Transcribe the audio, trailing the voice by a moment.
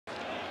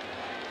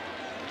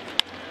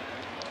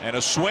And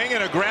a swing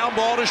and a ground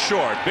ball to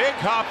short. Big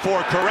hop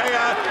for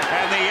Correa,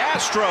 and the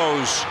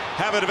Astros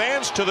have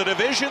advanced to the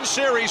division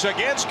series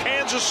against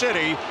Kansas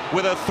City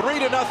with a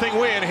 3-0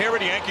 win here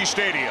at Yankee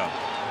Stadium.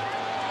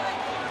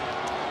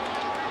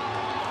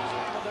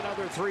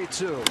 Another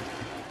 3-2.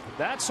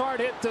 That's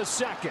hard hit to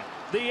second.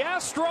 The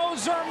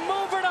Astros are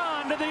moving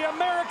on to the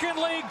American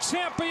League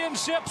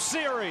Championship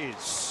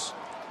Series.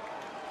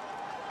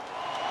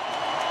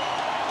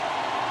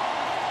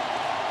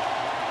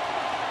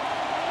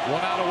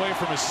 One out away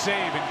from a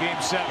save in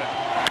Game 7.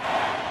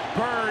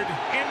 Bird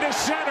into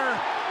center.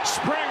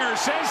 Springer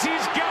says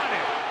he's got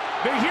it.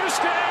 The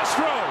Houston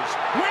Astros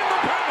win the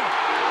pennant.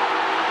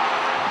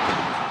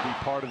 Be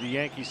part of the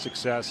Yankees'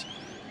 success.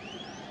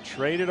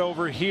 Traded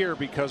over here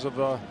because of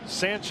the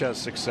Sanchez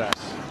success.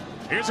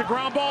 Here's a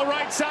ground ball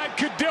right side,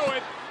 could do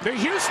it. The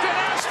Houston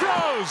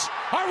Astros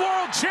are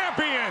world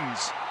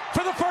champions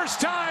for the first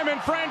time in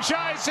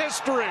franchise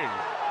history.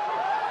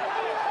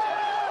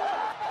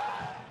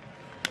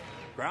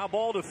 Ground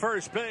ball to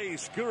first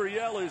base.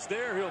 Gurriel is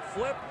there. He'll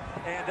flip,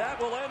 and that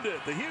will end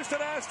it. The Houston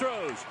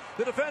Astros,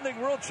 the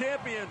defending world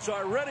champions,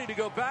 are ready to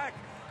go back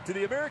to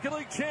the American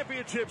League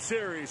Championship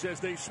Series as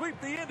they sweep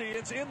the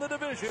Indians in the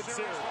division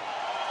series.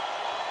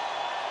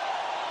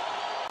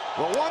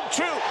 The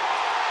 1-2.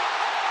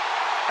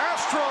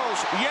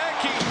 Astros,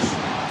 Yankees.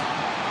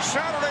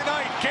 Saturday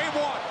night, Game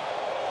 1.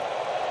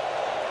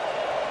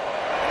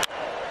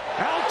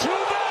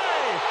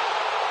 Altuve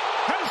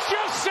has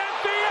just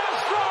sent the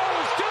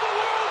Astros to the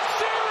World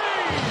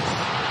Series.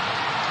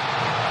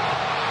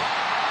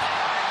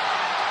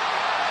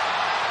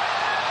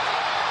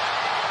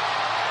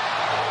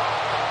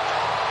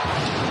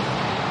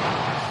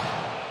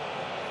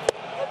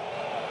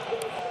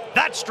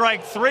 That's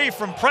strike 3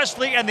 from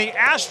Presley, and the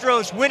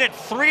Astros win it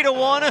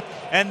 3-1,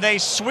 and they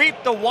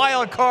sweep the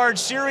wild card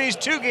series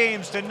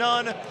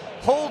 2-0,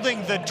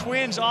 holding the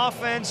Twins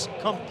offense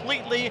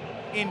completely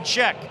in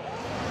check.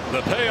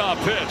 The payoff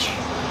pitch.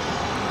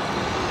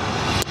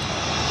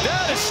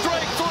 That is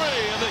strike 3,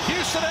 and the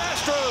Houston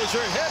Astros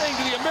are heading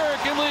to the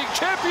American League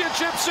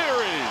Championship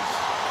Series.